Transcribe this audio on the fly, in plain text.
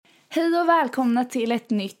Hej och välkomna till ett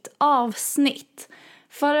nytt avsnitt.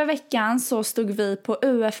 Förra veckan så stod vi på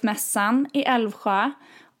UF-mässan i Älvsjö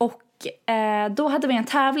och då hade vi en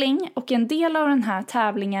tävling och en del av den här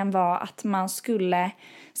tävlingen var att man skulle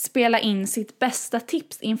spela in sitt bästa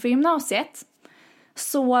tips inför gymnasiet.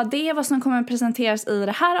 Så det är vad som kommer presenteras i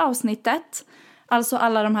det här avsnittet. Alltså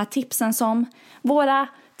alla de här tipsen som våra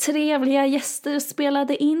trevliga gäster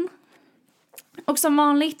spelade in. Och som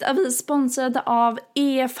vanligt är vi sponsrade av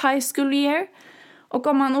EF High School Year. Och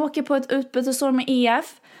om man åker på ett utbytesår med EF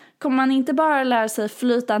kommer man inte bara lära sig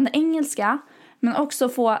flytande engelska men också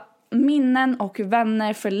få minnen och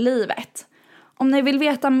vänner för livet. Om ni vill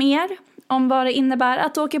veta mer om vad det innebär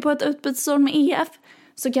att åka på ett utbytesår med EF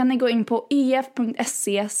så kan ni gå in på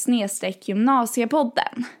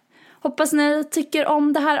ef.se/gymnasiepodden. Hoppas ni tycker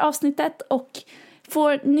om det här avsnittet och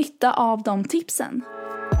får nytta av de tipsen.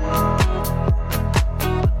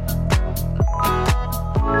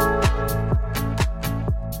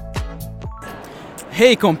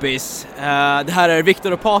 Hej kompis, det här är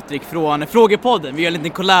Viktor och Patrik från Frågepodden. Vi gör en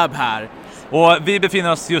liten collab här. Och vi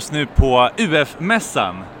befinner oss just nu på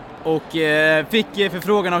UF-mässan. Och fick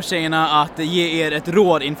förfrågan av tjejerna att ge er ett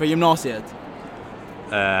råd inför gymnasiet.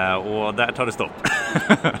 Och där tar det stopp.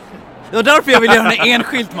 Det var därför jag ville göra det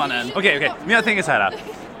enskilt, mannen. Okej. Men jag tänker så här.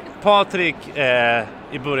 Patrik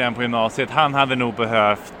i början på gymnasiet, han hade nog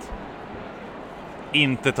behövt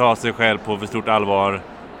inte ta sig själv på för stort allvar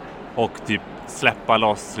och typ släppa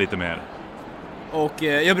loss lite mer. Och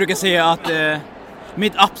jag brukar säga att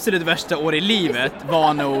mitt absolut värsta år i livet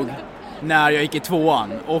var nog när jag gick i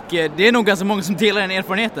tvåan. Och det är nog ganska många som delar den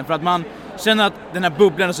erfarenheten för att man känner att den här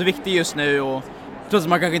bubblan är så viktig just nu och trots att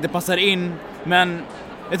man kanske inte passar in. Men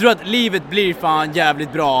jag tror att livet blir fan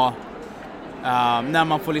jävligt bra när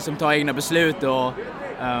man får liksom ta egna beslut och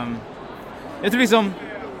jag tror liksom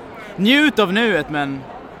njut av nuet men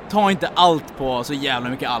ta inte allt på så jävla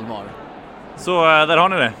mycket allvar. Så där har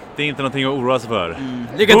ni det. Det är inte någonting att oroa sig för.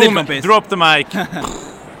 Lycka till kompis. Drop the mic.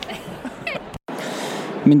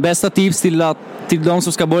 Min bästa tips till de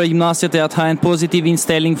som ska börja gymnasiet är att ha en positiv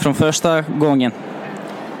inställning från första gången.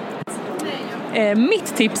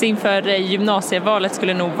 Mitt tips inför gymnasievalet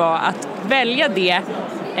skulle nog vara att välja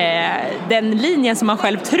den linjen som man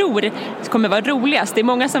själv tror kommer vara roligast. Det är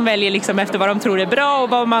många som väljer liksom efter vad de tror är bra och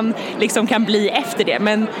vad man liksom kan bli efter det.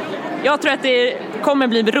 Men jag tror att det kommer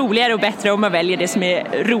bli roligare och bättre om man väljer det som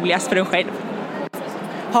är roligast för en själv.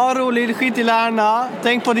 Ha roligt, skit i lärarna,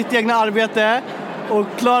 tänk på ditt egna arbete och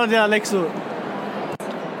klara dina läxor.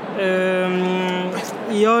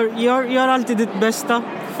 Gör alltid ditt bästa,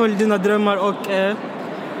 följ dina drömmar och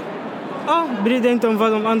bry dig inte om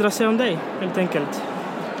vad de andra säger om dig, helt enkelt.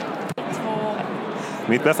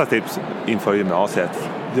 Mitt bästa tips inför gymnasiet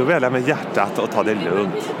är att välja med hjärtat och ta det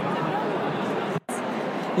lugnt.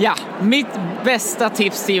 Ja, mitt bästa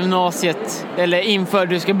tips till gymnasiet eller inför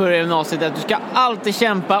du ska börja gymnasiet är att du ska alltid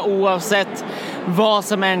kämpa oavsett vad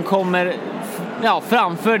som än kommer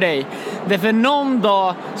framför dig. Därför någon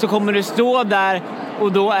dag så kommer du stå där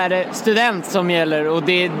och då är det student som gäller och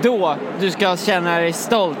det är då du ska känna dig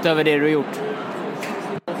stolt över det du har gjort.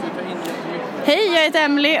 Hej, jag heter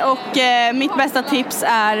Emily och mitt bästa tips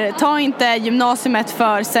är ta inte gymnasiet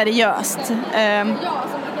för seriöst.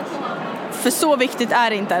 För så viktigt är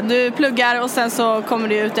det inte. Du pluggar och sen så kommer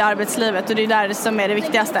du ut i arbetslivet och det är där som är det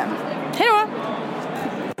viktigaste. Hej då!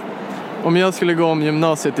 Om jag skulle gå om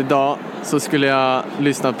gymnasiet idag så skulle jag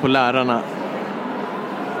lyssna på lärarna.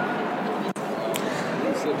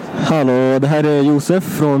 Hallå, det här är Josef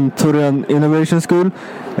från Torren Innovation School.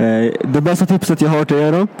 Det bästa tipset jag har till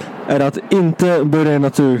er då är att inte börja i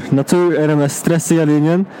natur. Natur är den mest stressiga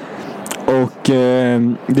linjen. Och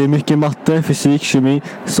det är mycket matte, fysik, kemi.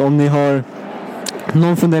 Så om ni har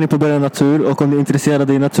någon fundering på att börja natur och om ni är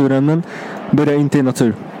intresserade i naturämnen, börja inte i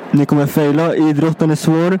natur. Ni kommer faila, idrotten är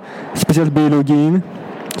svår, speciellt biologin.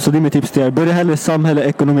 Så det är mitt tips till er. Börja hellre samhälle,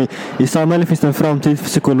 ekonomi. I samhälle finns det en framtid för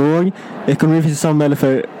psykolog. Ekonomi finns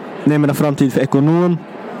det framtid för ekonom.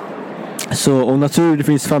 Så om natur, det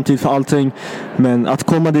finns framtid för allting. Men att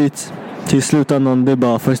komma dit till slutändan, det är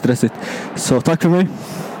bara för stressigt. Så tack för mig.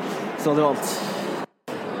 Så det var allt.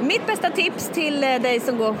 Mitt bästa tips till dig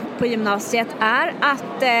som går på gymnasiet är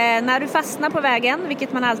att när du fastnar på vägen,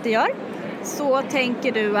 vilket man alltid gör, så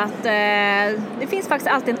tänker du att det finns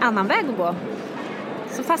faktiskt alltid en annan väg att gå.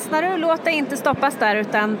 Så fastnar du, låt dig inte stoppas där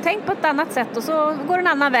utan tänk på ett annat sätt och så går en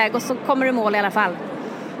annan väg och så kommer du i mål i alla fall.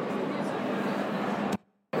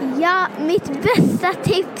 Ja, mitt bästa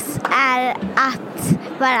tips är att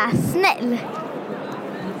vara snäll.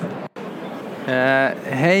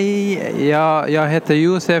 Hej, jag heter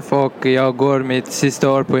Josef och jag går mitt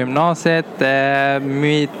sista år på gymnasiet.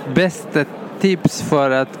 Mitt bästa tips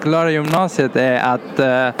för att klara gymnasiet är att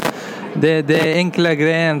det enkla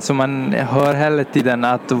grejen som man hör hela tiden,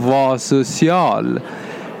 att vara social.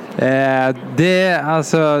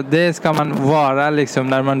 Det ska man vara liksom,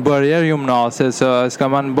 när man börjar gymnasiet så ska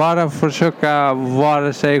man bara försöka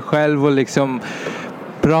vara sig själv och liksom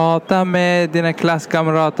prata med dina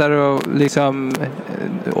klasskamrater och liksom,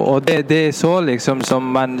 och det är så liksom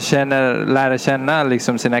som man lär känna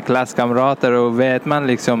liksom sina klasskamrater, och vet man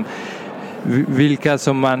liksom vilka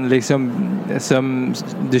som man liksom, som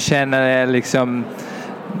du känner är liksom,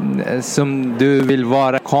 som du vill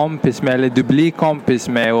vara kompis med eller du blir kompis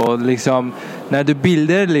med, och liksom när du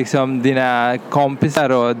bildar liksom dina kompisar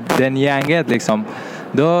och den gänget liksom,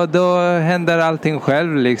 då händer allting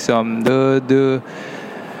själv liksom.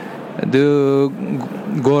 Du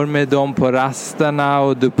går med dem på rasterna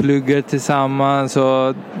och du pluggar tillsammans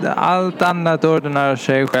och allt annat ordnar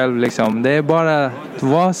sig själv liksom. Det är bara att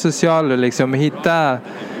vara social och liksom hitta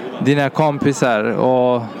dina kompisar,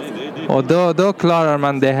 och då klarar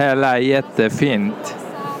man det hela jättefint.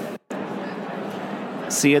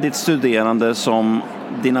 Se ditt studerande som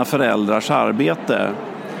dina föräldrars arbete.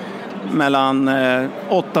 Mellan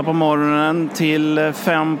 8 på morgonen till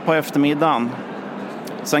 5 på eftermiddagen.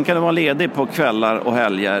 Sen kan du vara ledig på kvällar och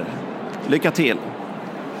helger. Lycka till!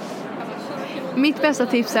 Mitt bästa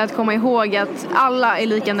tips är att komma ihåg att alla är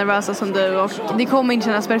lika nervösa som du, och det kommer inte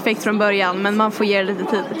kännas perfekt från början, men man får ge det lite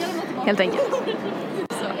tid, helt enkelt.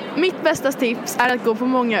 Mitt bästa tips är att gå på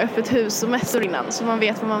många öppet hus och mässor innan, så man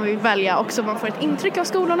vet vad man vill välja och så man får ett intryck av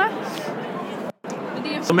skolorna.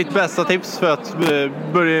 Så mitt bästa tips för att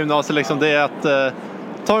börja gymnasiet liksom, det är att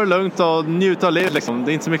ta det lugnt och njuta av livet liksom.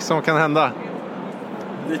 Det är inte så mycket som kan hända.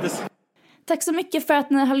 Tack så mycket för att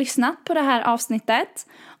ni har lyssnat på det här avsnittet.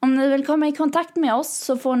 Om ni vill komma i kontakt med oss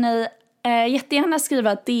så får ni jättegärna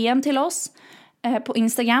skriva ett DM till oss på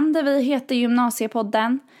Instagram där vi heter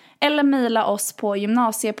Gymnasiepodden, eller mejla oss på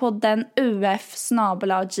gymnasiepodden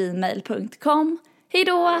uf@gmail.com. Hej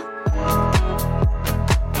då!